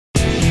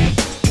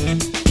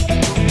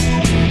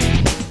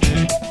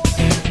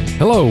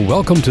Hello,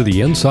 welcome to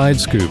the Inside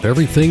Scoop,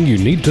 everything you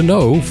need to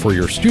know for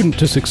your student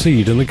to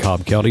succeed in the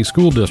Cobb County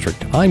School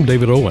District. I'm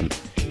David Owen.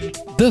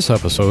 This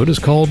episode is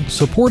called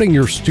Supporting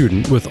Your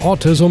Student with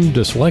Autism,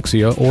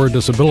 Dyslexia, or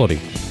Disability.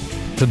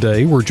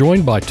 Today, we're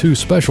joined by two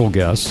special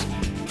guests.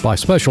 By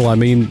special, I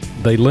mean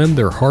they lend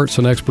their hearts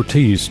and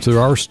expertise to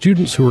our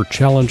students who are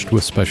challenged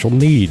with special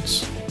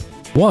needs.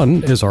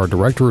 One is our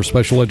Director of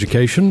Special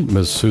Education,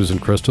 Ms. Susan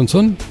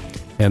Christensen,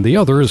 and the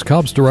other is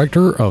Cobb's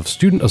Director of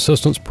Student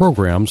Assistance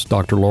Programs,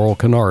 Dr. Laurel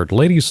Kennard.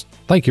 Ladies,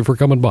 thank you for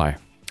coming by.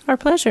 Our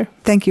pleasure.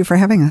 Thank you for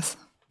having us.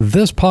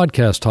 This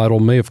podcast title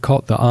may have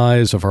caught the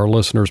eyes of our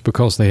listeners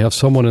because they have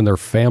someone in their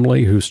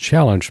family who's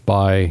challenged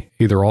by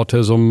either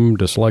autism,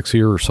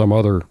 dyslexia, or some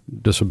other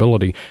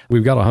disability.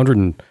 We've got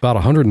about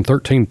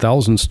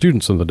 113,000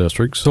 students in the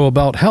district. So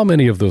about how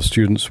many of those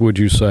students would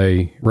you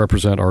say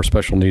represent our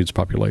special needs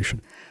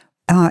population?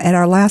 At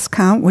our last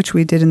count, which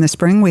we did in the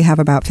spring, we have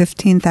about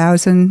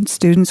 15,000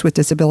 students with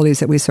disabilities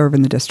that we serve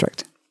in the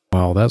district.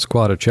 Wow, that's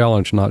quite a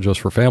challenge, not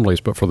just for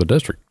families, but for the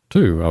district,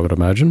 too, I would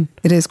imagine.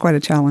 It is quite a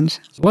challenge.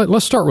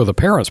 Let's start with a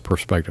parent's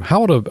perspective.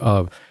 How would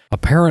a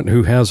parent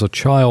who has a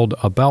child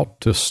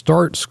about to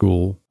start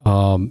school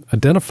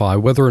identify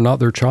whether or not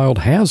their child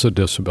has a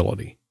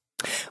disability?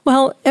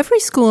 Well, every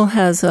school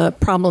has a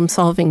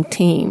problem-solving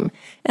team,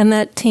 and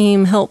that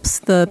team helps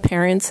the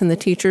parents and the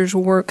teachers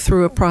work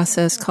through a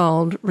process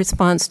called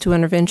response to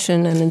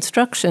intervention and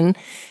instruction.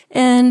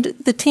 And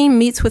the team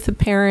meets with the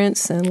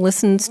parents and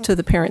listens to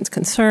the parents'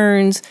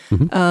 concerns,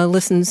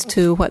 listens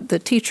to what the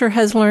teacher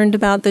has learned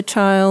about the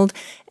child,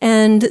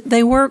 and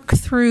they work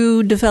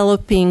through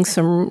developing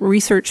some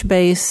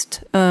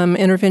research-based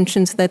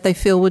interventions that they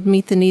feel would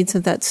meet the needs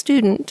of that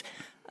student.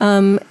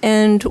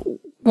 And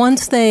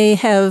once they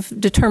have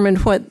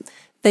determined what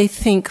they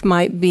think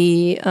might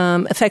be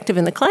effective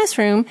in the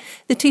classroom,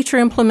 the teacher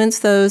implements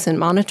those and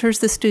monitors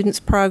the student's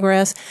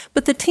progress.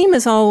 But the team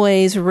is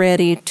always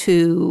ready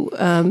to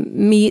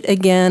meet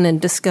again and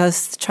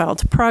discuss the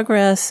child's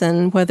progress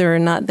and whether or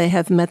not they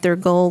have met their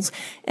goals.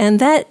 And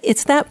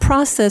it's that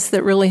process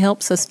that really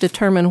helps us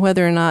determine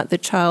whether or not the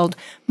child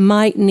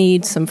might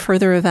need some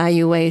further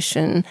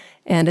evaluation.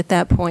 And at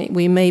that point,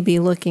 we may be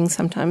looking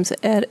sometimes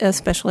at a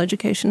special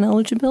education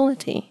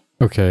eligibility.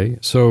 Okay,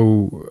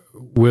 so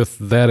with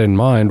that in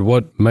mind,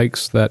 what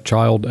makes that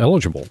child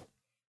eligible?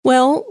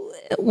 Well,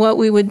 what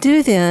we would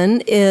do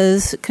then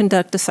is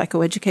conduct a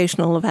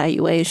psychoeducational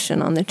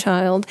evaluation on the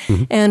child.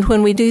 And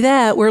when we do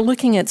that, we're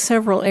looking at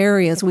several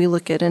areas. We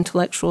look at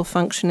intellectual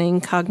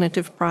functioning,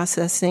 cognitive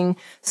processing,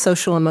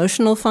 social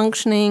emotional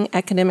functioning,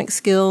 academic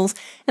skills,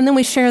 and then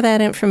we share that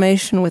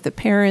information with the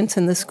parents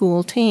and the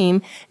school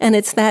team. And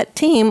it's that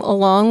team,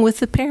 along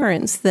with the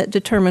parents, that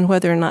determine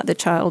whether or not the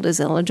child is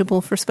eligible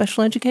for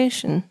special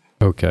education.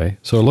 Okay,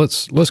 so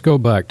let's go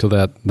back to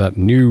that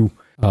new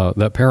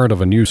that parent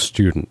of a new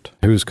student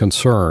who's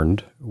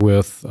concerned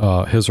with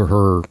his or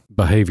her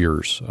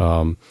behaviors.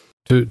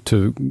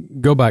 To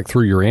go back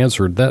through your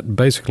answer, that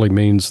basically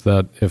means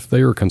that if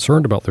they are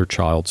concerned about their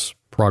child's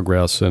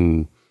progress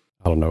in,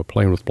 I don't know,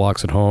 playing with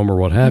blocks at home or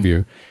what have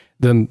you,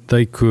 then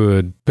they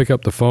could pick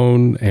up the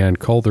phone and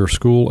call their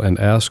school and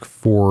ask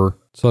for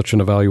such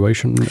an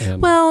evaluation?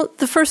 Well,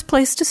 the first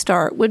place to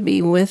start would be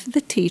with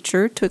the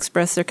teacher to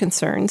express their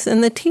concerns,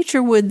 and the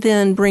teacher would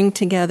then bring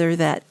together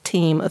that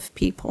team of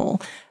people.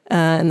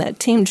 And that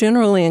team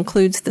generally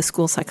includes the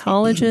school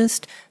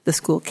psychologist, the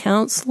school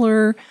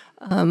counselor,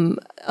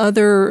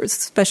 other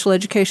special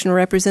education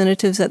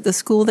representatives at the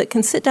school that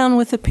can sit down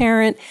with the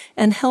parent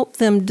and help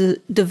them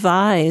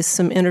devise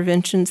some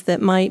interventions that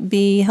might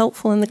be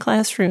helpful in the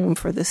classroom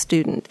for the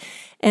student.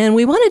 And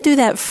we want to do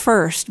that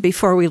first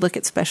before we look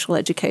at special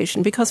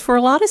education, because for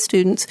a lot of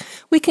students,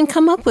 we can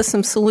come up with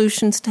some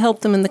solutions to help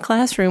them in the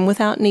classroom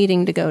without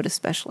needing to go to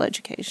special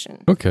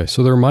education. Okay,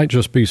 so there might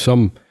just be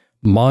some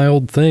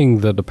mild thing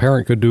that the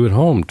parent could do at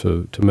home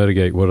to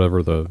mitigate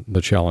whatever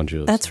the challenge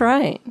is. That's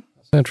right.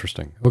 That's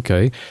interesting.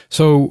 Okay,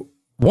 so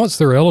once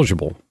they're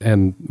eligible,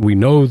 and we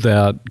know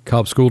that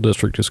Cobb School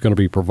District is going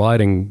to be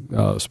providing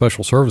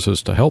special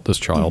services to help this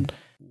child,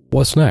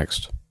 what's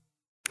next?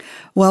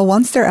 Well,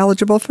 once they're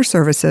eligible for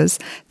services,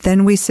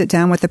 then we sit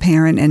down with the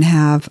parent and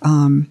have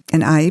an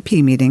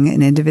IEP meeting,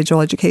 an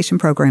individual education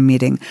program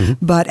meeting.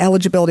 But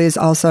eligibility is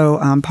also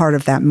part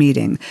of that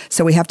meeting.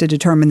 So we have to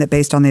determine that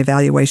based on the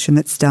evaluation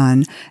that's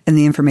done and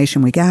the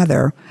information we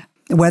gather,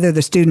 whether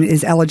the student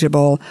is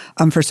eligible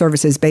for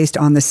services based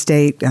on the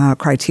state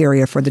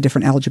criteria for the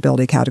different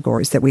eligibility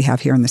categories that we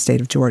have here in the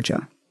state of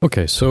Georgia.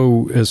 Okay,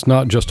 so it's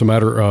not just a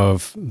matter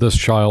of this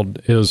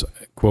child is,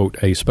 quote,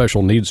 a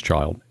special needs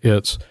child.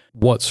 It's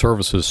what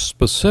services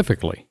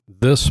specifically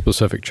this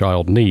specific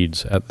child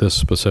needs at this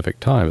specific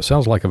time. It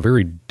sounds like a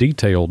very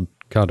detailed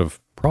kind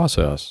of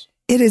process.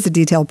 It is a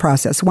detailed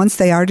process. Once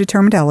they are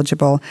determined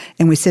eligible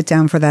and we sit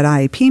down for that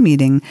IEP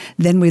meeting,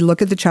 then we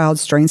look at the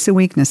child's strengths and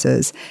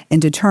weaknesses and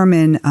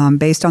determine,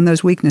 based on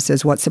those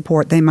weaknesses, what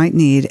support they might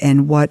need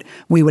and what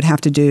we would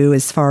have to do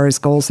as far as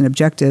goals and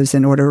objectives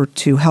in order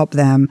to help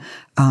them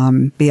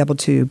be able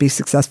to be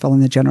successful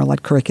in the general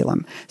ed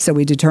curriculum. So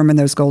we determine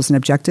those goals and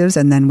objectives,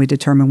 and then we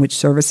determine which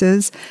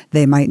services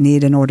they might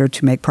need in order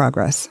to make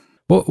progress.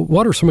 Well,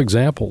 what are some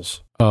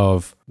examples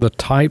of the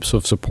types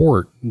of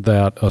support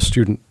that a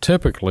student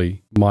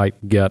typically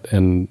might get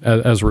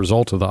as a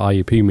result of the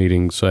IEP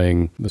meeting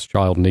saying this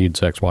child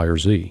needs X, Y, or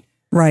Z?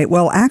 Right.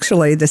 Well,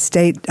 actually, the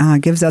state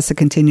gives us a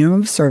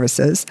continuum of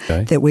services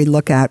that we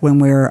look at when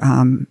we're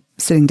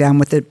sitting down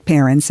with the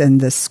parents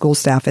and the school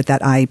staff at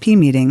that IEP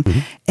meeting. Mm-hmm.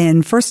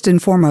 And first and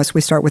foremost,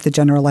 we start with the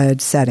general ed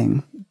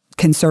setting.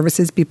 Can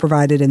services be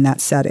provided in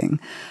that setting?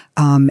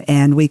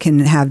 And we can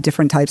have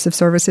different types of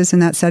services in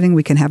that setting.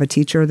 We can have a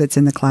teacher that's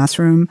in the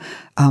classroom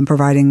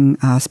providing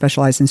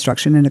specialized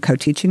instruction in a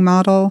co-teaching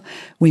model.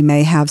 We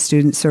may have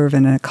students serve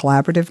in a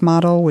collaborative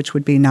model, which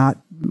would be not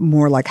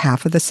more like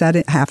half of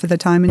the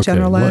time in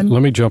general ed.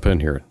 Let me jump in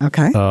here.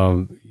 Okay.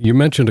 You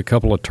mentioned a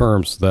couple of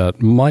terms that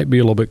might be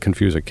a little bit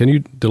confusing. Can you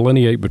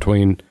delineate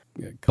between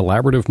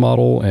collaborative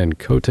model and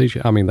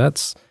co-teaching? I mean,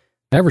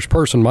 average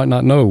person might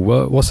not know.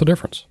 What's the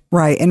difference?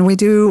 Right. And we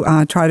do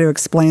try to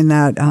explain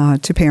that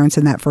to parents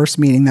in that first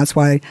meeting. That's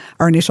why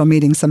our initial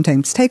meetings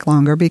sometimes take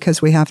longer, because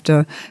we have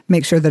to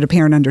make sure that a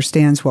parent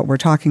understands what we're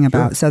talking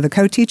about. Sure. So the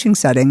co-teaching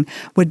setting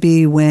would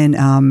be when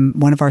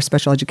one of our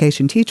special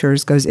education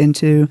teachers goes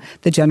into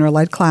the general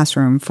ed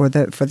classroom for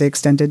the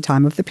extended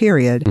time of the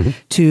period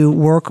to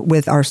work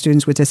with our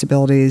students with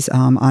disabilities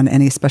on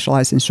any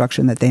specialized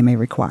instruction that they may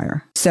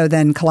require. So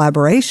then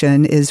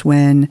collaboration is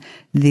when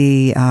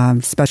the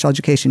special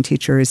education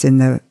teacher is in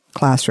the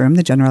classroom,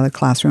 the general ed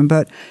classroom,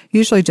 but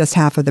usually just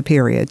half of the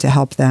period to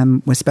help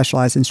them with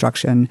specialized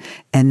instruction,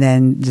 and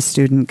then the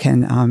student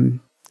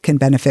can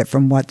benefit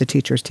from what the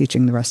teacher is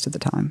teaching the rest of the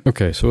time.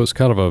 Okay, so it's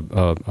kind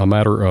of a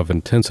matter of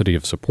intensity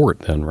of support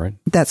then, right?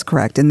 That's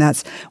correct, and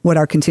that's what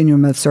our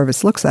continuum of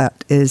service looks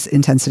at, is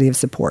intensity of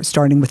support,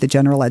 starting with the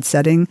general ed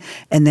setting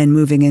and then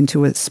moving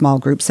into a small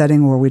group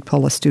setting where we'd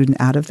pull a student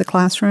out of the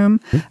classroom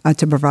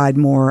to provide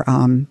more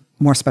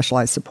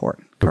specialized support.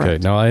 Correct. Okay.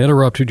 Now, I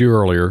interrupted you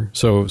earlier,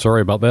 so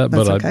sorry about that,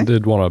 but I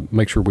did want to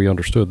make sure we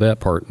understood that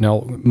part.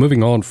 Now,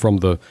 moving on from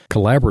the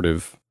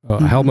collaborative,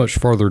 how much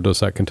farther does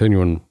that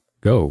continuum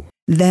go?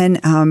 Then,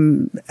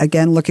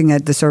 again, looking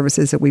at the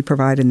services that we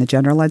provide in the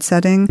general ed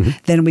setting,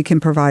 then we can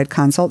provide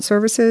consult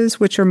services,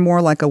 which are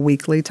more like a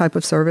weekly type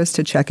of service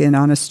to check in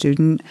on a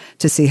student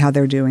to see how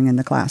they're doing in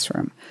the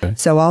classroom. Okay.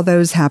 So all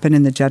those happen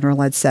in the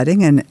general ed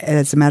setting, and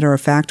as a matter of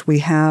fact, we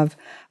have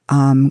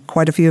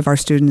quite a few of our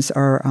students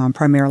are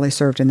primarily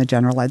served in the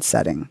general ed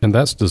setting. And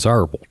that's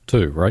desirable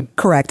too, right?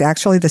 Correct.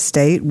 Actually, the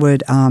state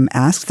would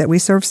ask that we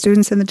serve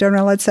students in the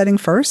general ed setting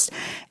first.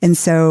 And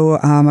so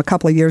a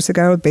couple of years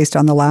ago, based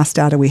on the last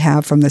data we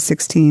have from the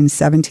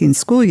 16-17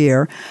 school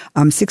year,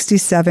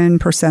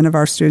 67% of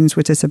our students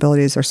with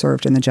disabilities are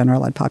served in the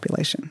general ed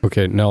population.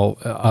 Okay. Now,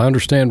 I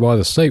understand why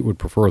the state would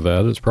prefer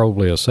that. It's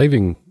probably a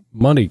saving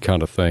money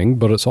kind of thing,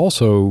 but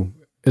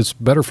it's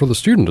better for the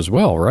student as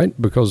well, right?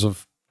 Because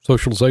of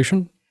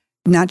socialization?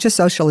 Not just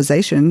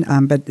socialization,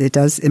 but it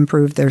does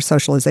improve their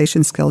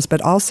socialization skills,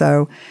 but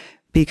also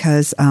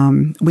because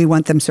we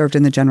want them served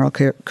in the general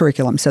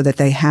curriculum so that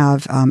they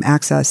have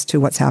access to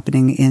what's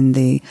happening in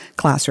the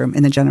classroom,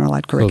 in the general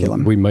ed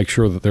curriculum. So we make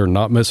sure that they're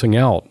not missing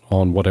out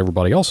on what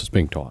everybody else is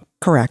being taught.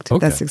 Correct.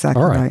 Okay. That's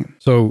exactly right.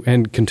 So,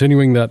 and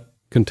continuing that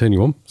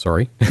continuum,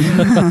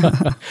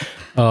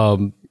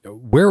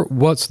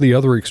 what's the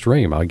other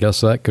extreme? I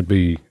guess that could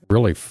be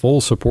really full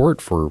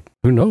support for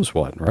who knows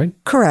what, right?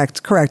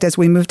 Correct. As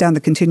we move down the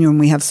continuum,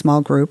 we have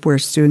small group where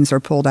students are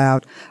pulled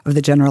out of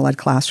the general ed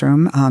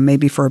classroom,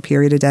 maybe for a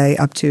period of day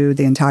up to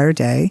the entire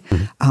day,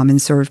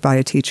 and served by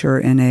a teacher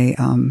in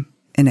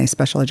a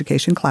special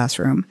education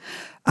classroom.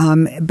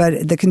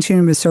 But the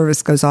continuum of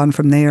service goes on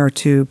from there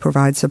to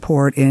provide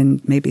support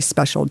in maybe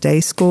special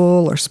day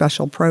school or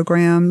special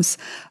programs.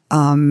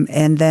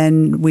 And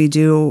then we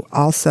do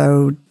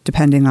also,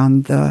 depending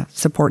on the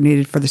support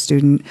needed for the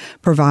student,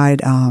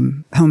 provide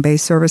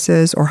home-based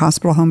services or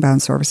hospital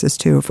homebound services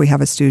too if we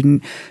have a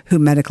student who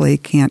medically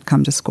can't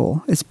come to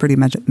school. It's pretty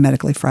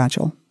medically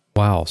fragile.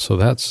 Wow. So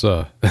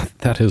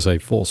that is a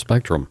full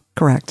spectrum.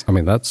 Correct. I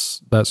mean,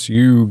 that's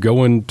you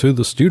going to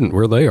the student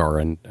where they are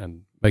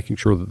and making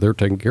sure that they're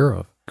taken care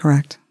of.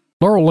 Correct.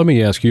 Laurel, let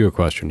me ask you a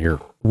question here.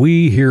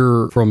 We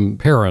hear from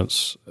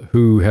parents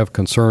who have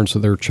concerns that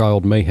their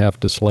child may have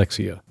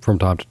dyslexia from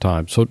time to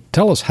time. So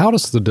tell us, how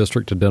does the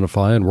district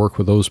identify and work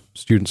with those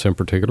students in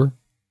particular?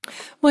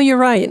 Well, you're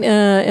right.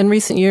 In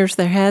recent years,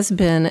 there has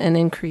been an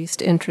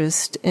increased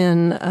interest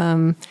in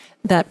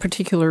that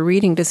particular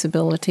reading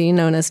disability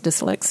known as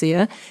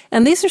dyslexia.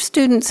 And these are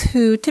students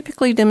who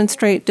typically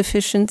demonstrate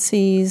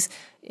deficiencies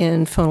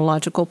in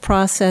phonological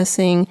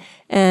processing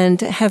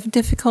and have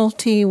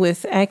difficulty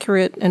with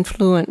accurate and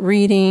fluent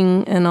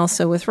reading and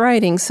also with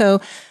writing. So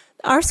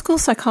Our school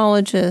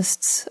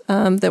psychologists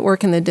that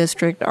work in the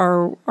district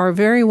are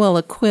very well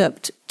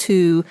equipped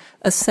to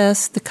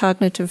assess the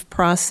cognitive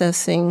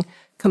processing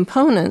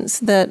components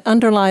that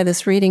underlie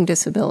this reading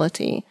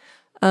disability.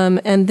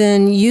 And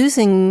then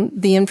using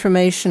the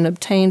information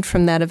obtained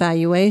from that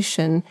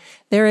evaluation,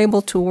 they're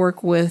able to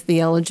work with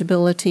the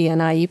eligibility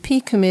and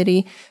IEP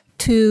committee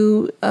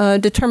to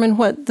determine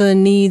what the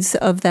needs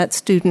of that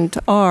student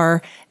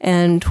are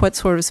and what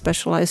sort of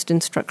specialized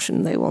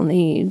instruction they will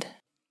need.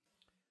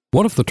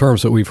 One of the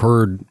terms that we've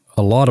heard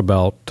a lot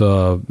about,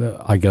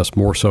 I guess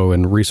more so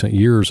in recent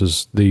years,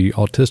 is the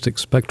autistic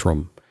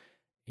spectrum.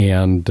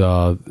 And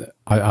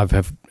I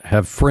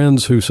have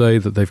friends who say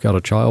that they've got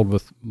a child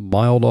with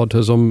mild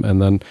autism,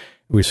 and then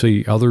we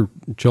see other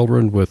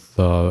children with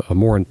a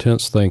more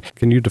intense thing.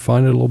 Can you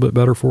define it a little bit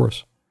better for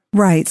us?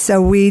 Right.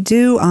 So we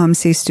do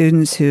see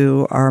students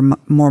who are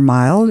more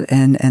mild,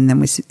 and then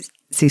we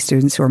see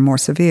students who are more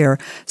severe.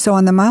 So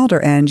on the milder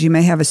end, you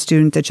may have a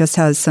student that just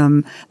has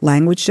some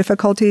language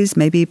difficulties,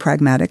 maybe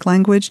pragmatic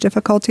language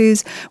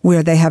difficulties,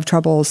 where they have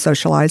trouble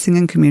socializing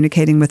and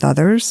communicating with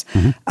others.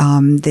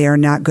 Mm-hmm. They are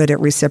not good at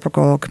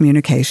reciprocal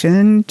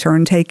communication,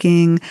 turn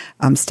taking,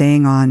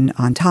 staying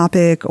on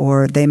topic,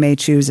 or they may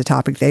choose a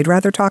topic they'd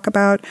rather talk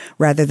about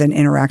rather than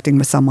interacting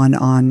with someone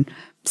on,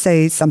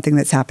 say, something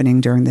that's happening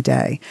during the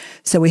day.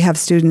 So we have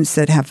students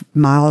that have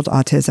mild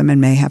autism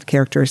and may have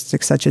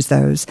characteristics such as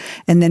those.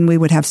 And then we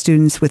would have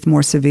students with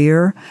more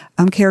severe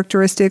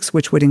characteristics,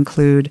 which would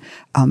include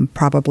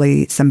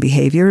probably some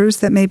behaviors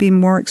that may be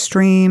more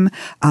extreme,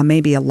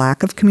 maybe a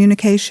lack of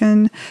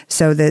communication,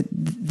 so that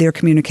their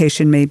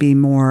communication may be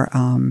more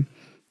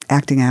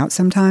acting out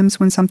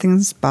sometimes when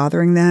something's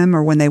bothering them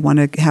or when they want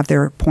to have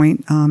their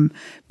point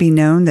be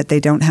known, that they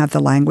don't have the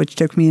language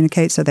to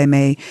communicate, so they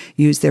may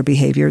use their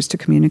behaviors to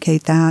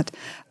communicate that.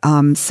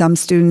 Some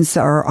students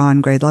are on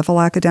grade level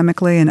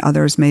academically and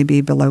others may be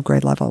below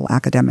grade level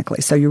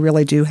academically. So you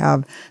really do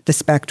have the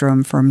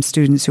spectrum from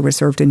students who were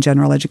served in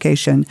general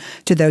education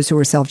to those who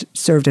were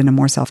served in a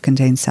more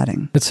self-contained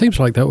setting. It seems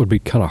like that would be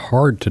kind of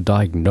hard to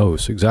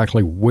diagnose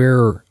exactly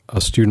where a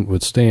student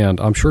would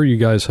stand. I'm sure you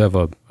guys have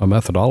a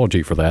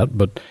methodology for that,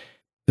 but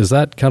is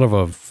that kind of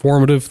a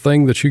formative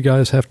thing that you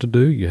guys have to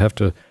do? You have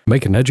to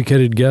make an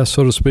educated guess,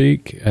 so to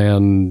speak,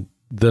 and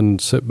then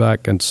sit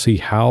back and see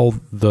how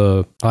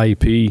the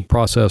IEP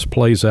process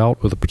plays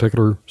out with a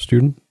particular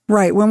student?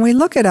 Right. When we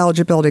look at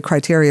eligibility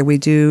criteria, we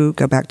do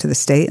go back to the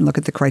state and look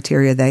at the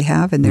criteria they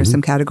have. And there's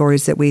some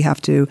categories that we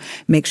have to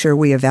make sure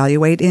we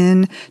evaluate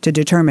in to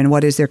determine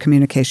what is their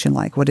communication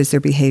like, what is their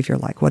behavior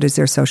like, what is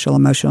their social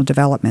emotional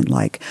development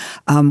like.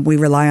 We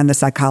rely on the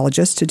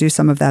psychologist to do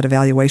some of that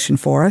evaluation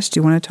for us. Do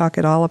you want to talk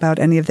at all about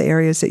any of the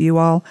areas that you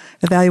all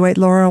evaluate,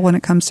 Laura, when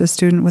it comes to a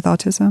student with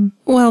autism?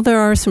 Well, there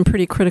are some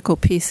pretty critical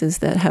pieces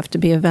that have to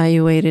be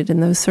evaluated in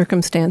those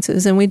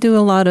circumstances. And we do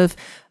a lot of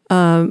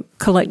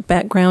collect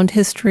background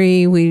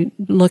history. We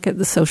look at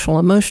the social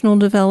emotional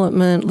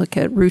development, look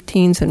at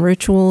routines and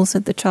rituals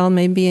that the child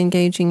may be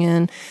engaging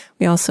in.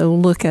 We also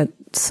look at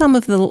some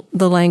of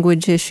the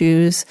language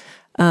issues,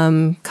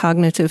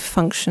 cognitive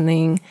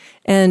functioning.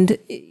 And,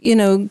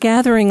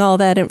 gathering all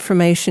that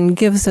information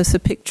gives us a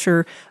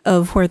picture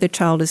of where the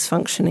child is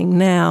functioning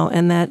now.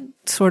 And that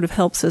sort of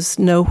helps us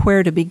know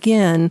where to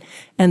begin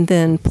and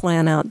then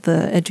plan out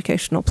the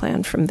educational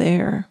plan from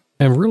there.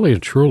 And really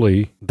and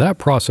truly, that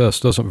process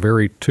doesn't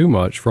vary too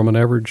much from an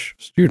average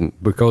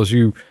student because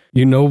you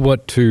know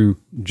what to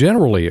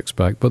generally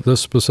expect, but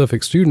this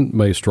specific student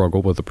may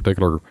struggle with a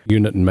particular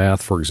unit in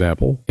math, for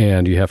example,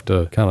 and you have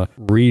to kind of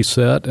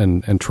reset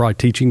and try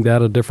teaching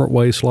that a different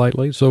way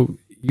slightly. So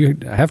you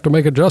have to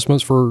make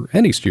adjustments for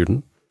any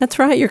student. That's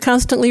right. You're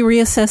constantly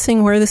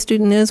reassessing where the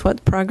student is,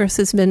 what progress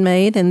has been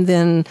made, and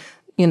then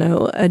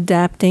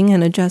adapting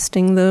and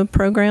adjusting the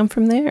program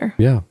from there.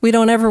 Yeah. We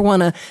don't ever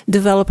want to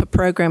develop a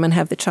program and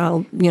have the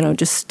child,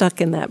 just stuck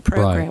in that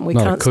program. Right. We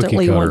Not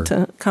constantly want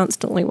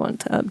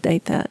to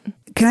update that.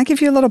 Can I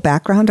give you a little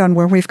background on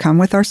where we've come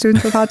with our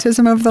students with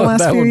autism over the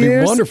last few years? That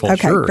would be wonderful.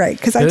 Okay, sure. Great.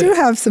 Because I do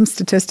have some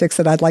statistics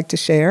that I'd like to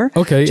share.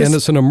 Okay, and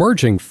it's an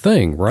emerging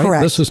thing, right?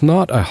 Correct. This is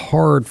not a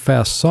hard,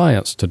 fast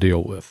science to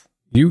deal with.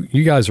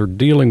 You guys are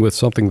dealing with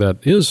something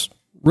that is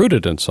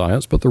rooted in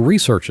science, but the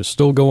research is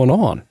still going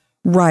on.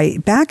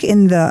 Right. Back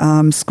in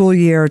the school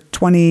year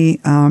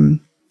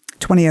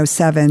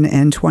 2007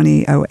 and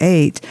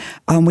 2008,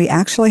 we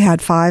actually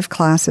had 5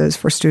 classes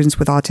for students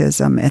with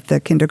autism at the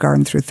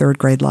kindergarten through 3rd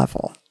grade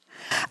level.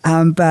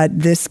 But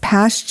this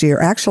past year,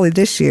 actually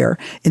this year,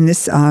 in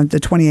this the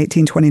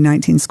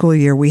 2018-2019 school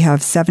year, we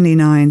have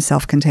 79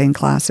 self-contained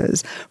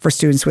classes for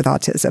students with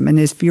autism. And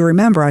if you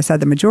remember, I said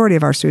the majority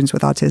of our students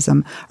with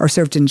autism are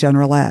served in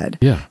general ed.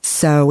 Yeah.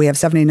 So we have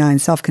 79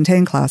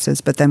 self-contained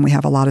classes, but then we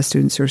have a lot of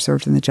students who are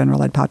served in the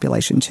general ed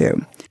population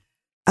too.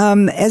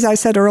 As I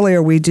said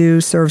earlier, we do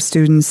serve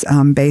students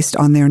based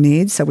on their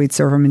needs. So we'd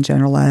serve them in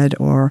general ed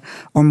or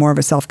more of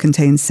a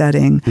self-contained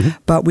setting. Mm-hmm.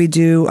 But we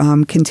do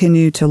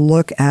continue to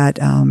look at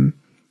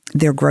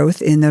their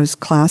growth in those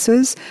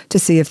classes to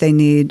see if they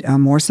need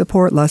more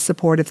support, less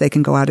support, if they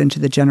can go out into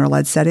the general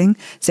ed setting.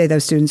 Say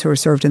those students who are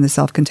served in the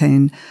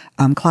self-contained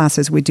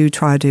classes, we do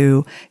try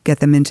to get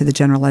them into the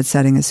general ed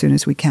setting as soon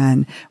as we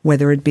can,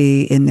 whether it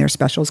be in their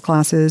specials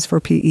classes for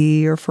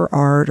PE or for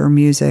art or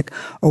music,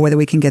 or whether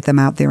we can get them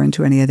out there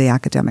into any of the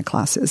academic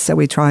classes. So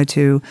we try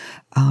to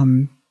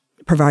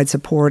provide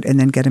support and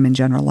then get them in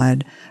general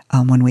ed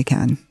when we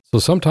can. So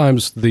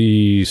sometimes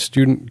the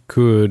student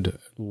could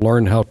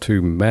learn how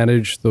to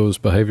manage those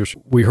behaviors.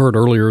 We heard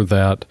earlier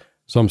that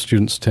some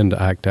students tend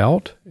to act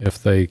out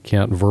if they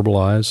can't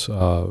verbalize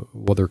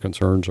what their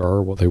concerns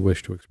are, what they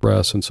wish to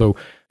express. And so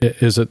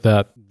is it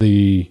that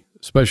the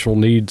special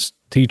needs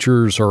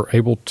teachers are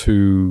able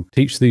to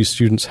teach these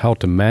students how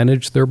to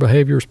manage their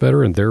behaviors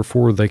better, and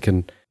therefore they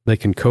can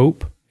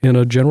cope in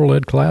a general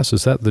ed class?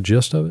 Is that the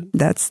gist of it?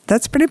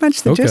 That's pretty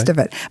much the gist of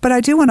it. But I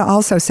do want to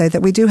also say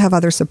that we do have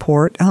other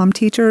support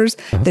teachers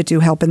that do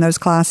help in those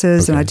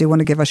classes. And I do want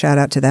to give a shout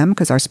out to them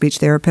because our speech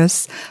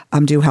therapists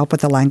do help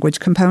with the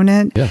language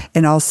component. Yeah.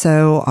 And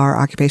also our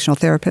occupational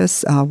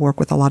therapists work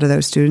with a lot of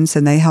those students,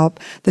 and they help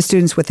the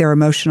students with their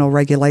emotional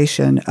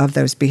regulation of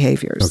those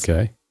behaviors.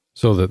 Okay.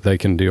 So that they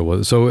can deal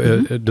with it. So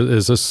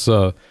is this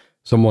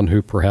someone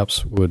who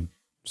perhaps would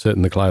sit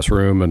in the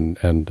classroom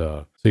and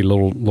see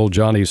little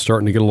Johnny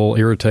starting to get a little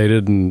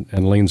irritated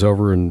and leans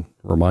over and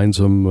reminds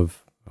him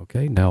of,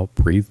 okay, now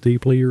breathe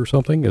deeply or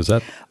something? Is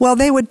that? Well,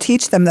 they would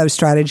teach them those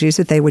strategies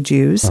that they would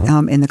use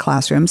in the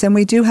classrooms. And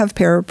we do have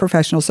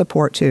paraprofessional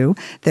support, too,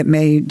 that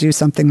may do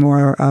something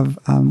more of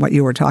what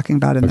you were talking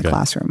about in the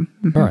classroom.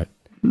 Mm-hmm. All right.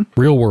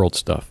 Real world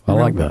stuff. I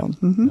like that.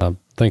 Mm-hmm. I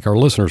think our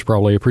listeners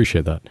probably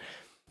appreciate that.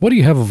 What do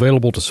you have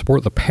available to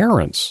support the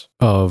parents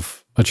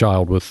of a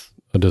child with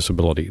a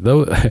disability?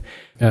 Though,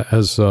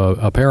 as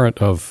a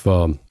parent of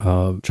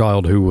a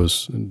child who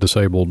was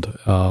disabled,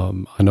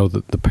 I know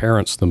that the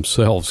parents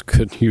themselves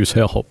could use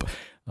help,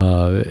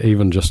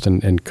 even just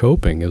in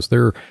coping. Is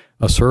there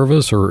a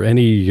service or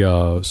any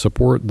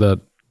support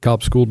that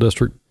Cobb School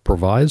District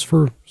provides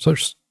for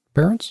such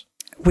parents?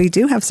 We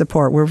do have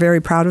support. We're very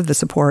proud of the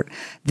support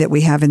that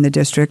we have in the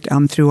district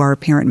through our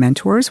parent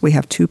mentors. We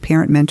have 2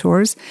 parent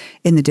mentors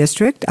in the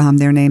district.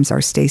 Their names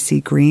are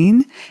Stacy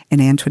Green and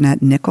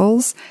Antoinette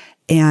Nichols.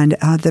 And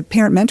the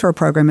Parent Mentor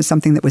Program is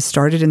something that was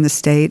started in the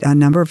state a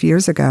number of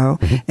years ago.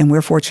 Mm-hmm. And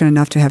we're fortunate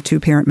enough to have 2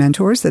 parent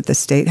mentors that the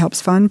state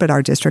helps fund, but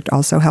our district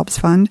also helps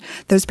fund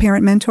those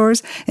parent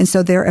mentors. And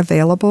so they're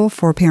available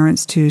for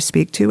parents to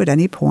speak to at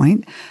any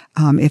point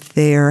if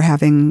they're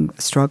having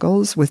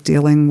struggles with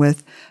dealing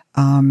with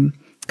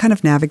kind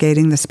of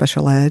navigating the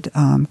special ed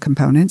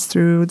components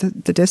through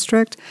the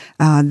district.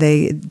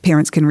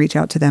 Parents can reach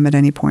out to them at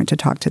any point to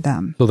talk to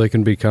them. So they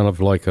can be kind of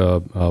like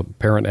a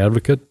parent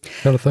advocate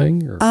kind of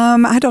thing? Or?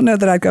 I don't know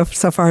that I'd go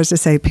so far as to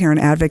say parent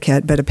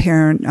advocate, but a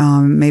parent,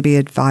 maybe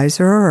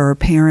advisor or a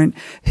parent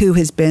who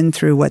has been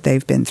through what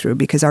they've been through,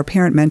 because our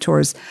parent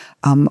mentors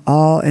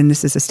all, and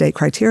this is a state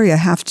criteria,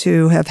 have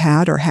to have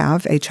had or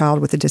have a child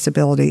with a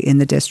disability in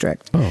the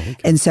district. Oh, okay.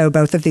 And so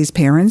both of these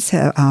parents,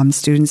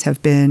 students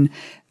have been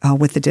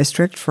with the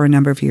district for a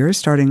number of years,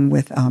 starting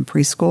with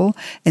preschool.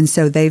 And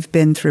so they've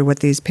been through what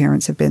these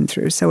parents have been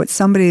through. So it's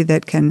somebody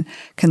that can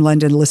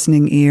lend a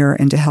listening ear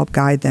and to help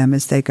guide them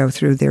as they go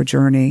through their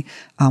journey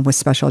with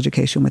special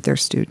education with their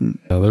student.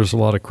 Yeah, there's a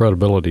lot of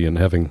credibility in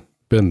having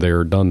been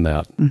there, done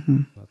that.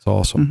 Mm-hmm. That's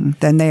awesome. Mm-hmm.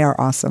 Then they are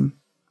awesome.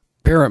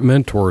 Parent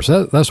mentors,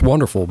 that's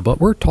wonderful. But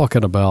we're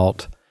talking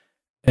about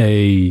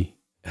a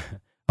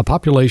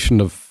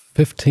population of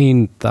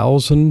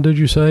 15,000, did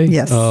you say?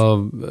 Yes.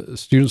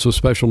 Students with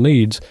special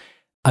needs.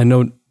 I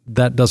know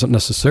that doesn't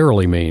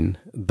necessarily mean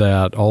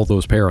that all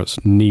those parents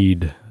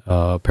need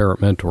a parent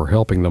mentor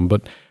helping them,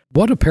 but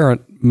what do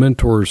parent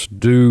mentors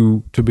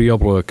do to be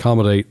able to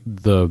accommodate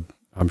the,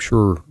 I'm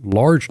sure,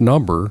 large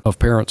number of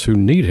parents who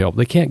need help?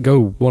 They can't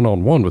go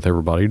one-on-one with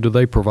everybody. Do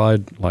they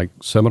provide like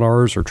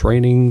seminars or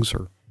trainings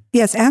or?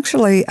 Yes,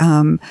 actually,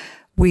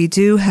 we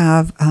do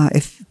have,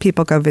 if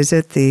people go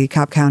visit the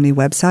Cobb County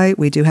website,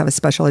 we do have a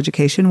special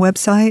education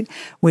website,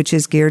 which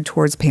is geared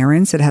towards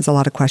parents. It has a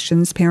lot of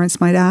questions parents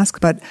might ask,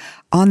 but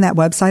on that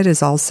website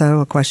is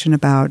also a question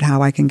about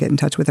how I can get in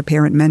touch with a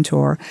parent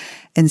mentor.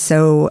 And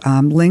so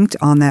linked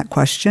on that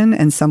question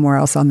and somewhere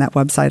else on that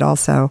website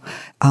also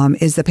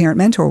is the Parent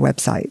Mentor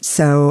website.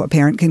 So a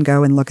parent can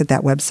go and look at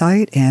that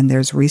website, and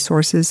there's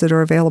resources that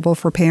are available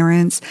for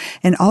parents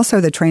and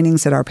also the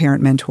trainings that our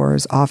parent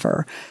mentors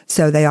offer.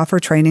 So they offer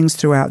trainings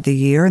throughout the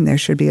year, and there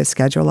should be a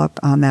schedule up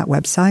on that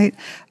website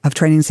of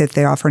trainings that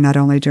they offer not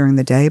only during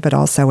the day but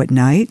also at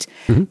night.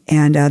 Mm-hmm.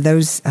 And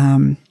those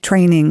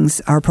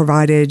trainings are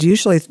provided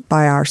usually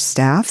by our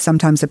staff.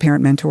 Sometimes the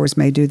parent mentors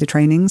may do the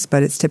trainings,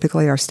 but it's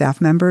typically our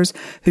staff members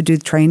who do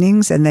the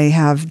trainings, and they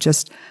have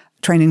just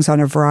trainings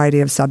on a variety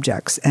of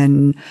subjects.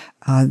 And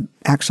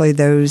actually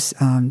those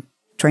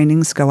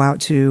trainings go out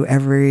to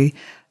every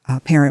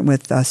parent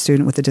with a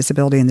student with a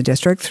disability in the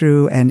district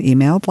through an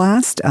email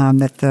blast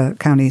that the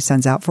county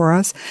sends out for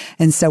us.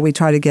 And so we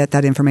try to get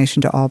that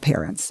information to all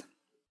parents.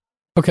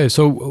 Okay,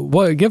 so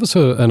give us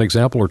an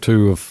example or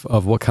two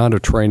of what kind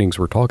of trainings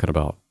we're talking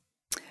about.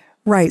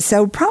 Right.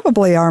 So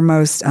probably our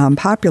most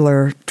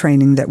popular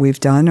training that we've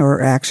done,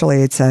 or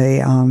actually it's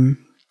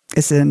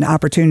an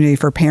opportunity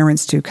for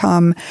parents to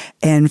come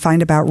and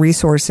find about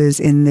resources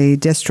in the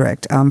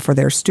district for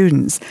their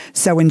students.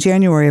 So in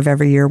January of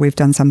every year, we've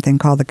done something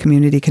called the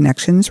Community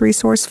Connections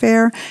Resource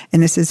Fair,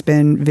 and this has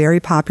been very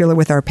popular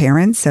with our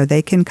parents. So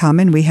they can come,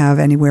 and we have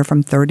anywhere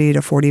from 30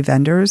 to 40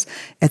 vendors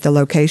at the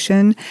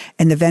location,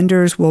 and the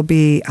vendors will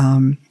be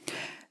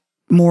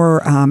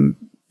more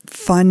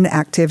fun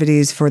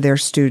activities for their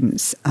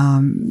students.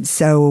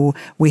 So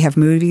we have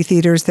movie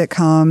theaters that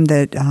come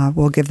that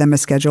will give them a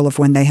schedule of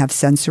when they have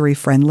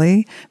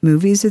sensory-friendly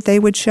movies that they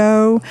would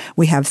show.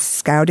 We have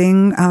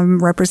scouting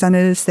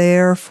representatives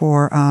there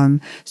for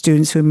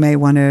students who may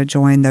want to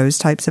join those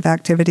types of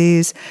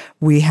activities.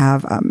 We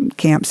have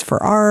camps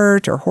for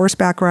art or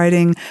horseback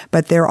riding,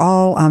 but they're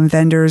all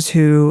vendors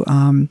who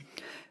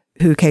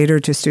cater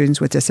to students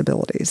with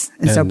disabilities.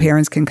 And so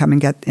parents can come and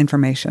get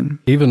information.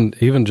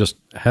 Even just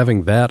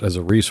having that as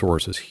a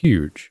resource is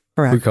huge.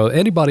 Correct. Because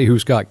anybody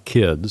who's got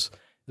kids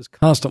is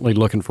constantly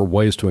looking for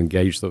ways to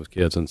engage those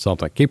kids in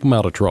something. Keep them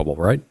out of trouble,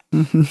 right?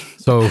 Mm-hmm.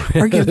 So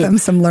or give them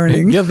some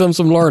learning. Give them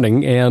some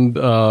learning. And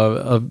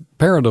a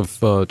parent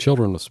of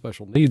children with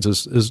special needs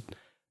is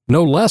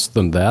no less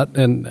than that,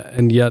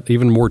 and yet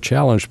even more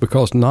challenged,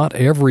 because not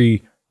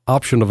every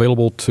option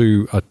available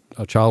to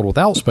a child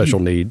without special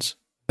needs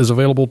is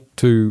available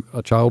to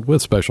a child with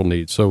special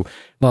needs. So,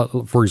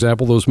 for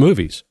example, those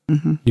movies.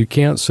 Mm-hmm. You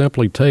can't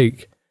simply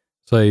take,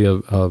 say,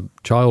 a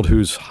child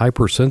who's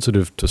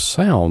hypersensitive to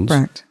sounds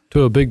Correct.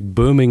 To a big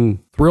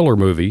booming thriller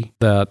movie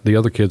that the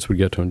other kids would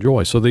get to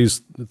enjoy. So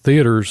these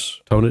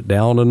theaters tone it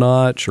down a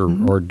notch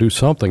or do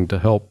something to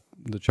help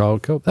the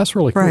child cope. That's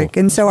really cool. Right.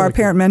 And so our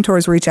parent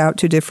mentors reach out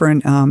to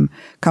different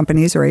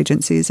companies or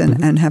agencies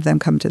and have them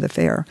come to the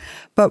fair.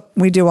 But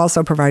we do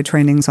also provide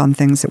trainings on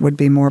things that would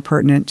be more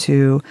pertinent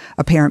to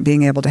a parent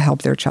being able to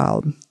help their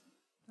child.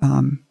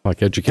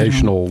 Like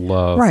educational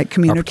right,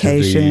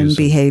 communication,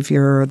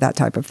 behavior, that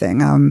type of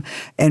thing.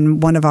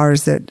 And one of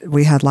ours that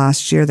we had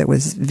last year that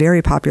was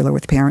very popular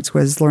with parents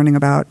was learning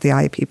about the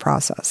IEP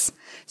process.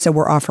 So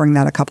we're offering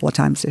that a couple of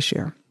times this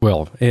year.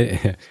 Well,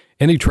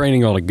 any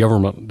training on a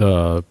government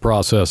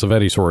process of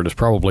any sort is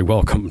probably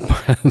welcome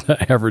by the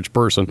average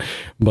person,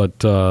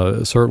 but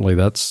certainly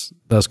that's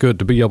good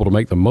to be able to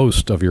make the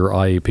most of your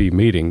IEP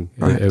meeting.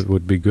 Right. It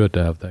would be good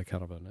to have that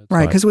kind of an insight.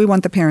 Right, because we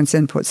want the parents'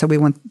 input, so we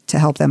want to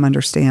help them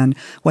understand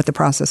what the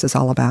process is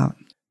all about.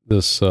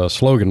 This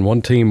slogan,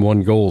 one team,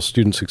 one goal,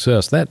 student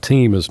success, that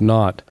team is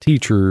not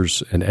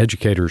teachers and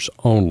educators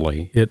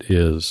only. It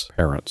is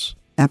parents.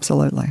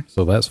 Absolutely.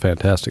 So that's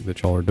fantastic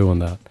that y'all are doing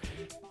that.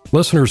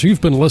 Listeners,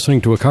 you've been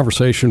listening to a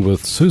conversation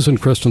with Susan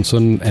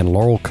Christensen and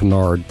Laurel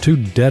Kennard, two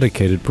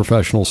dedicated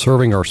professionals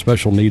serving our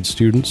special needs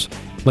students.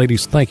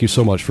 Ladies, thank you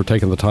so much for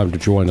taking the time to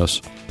join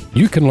us.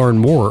 You can learn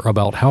more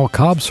about how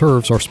Cobb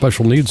serves our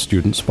special needs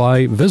students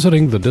by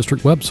visiting the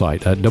district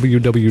website at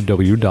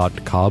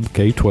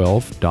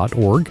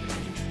www.cobbk12.org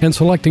and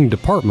selecting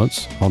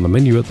departments on the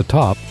menu at the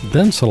top,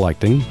 then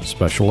selecting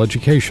special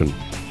education.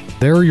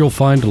 There you'll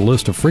find a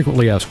list of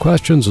frequently asked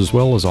questions as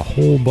well as a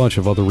whole bunch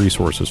of other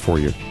resources for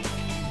you.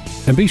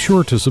 And be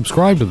sure to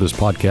subscribe to this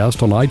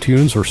podcast on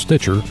iTunes or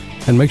Stitcher,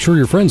 and make sure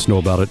your friends know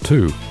about it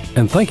too.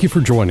 And thank you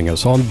for joining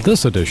us on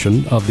this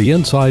edition of The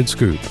Inside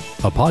Scoop,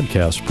 a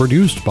podcast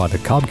produced by the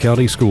Cobb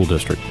County School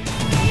District.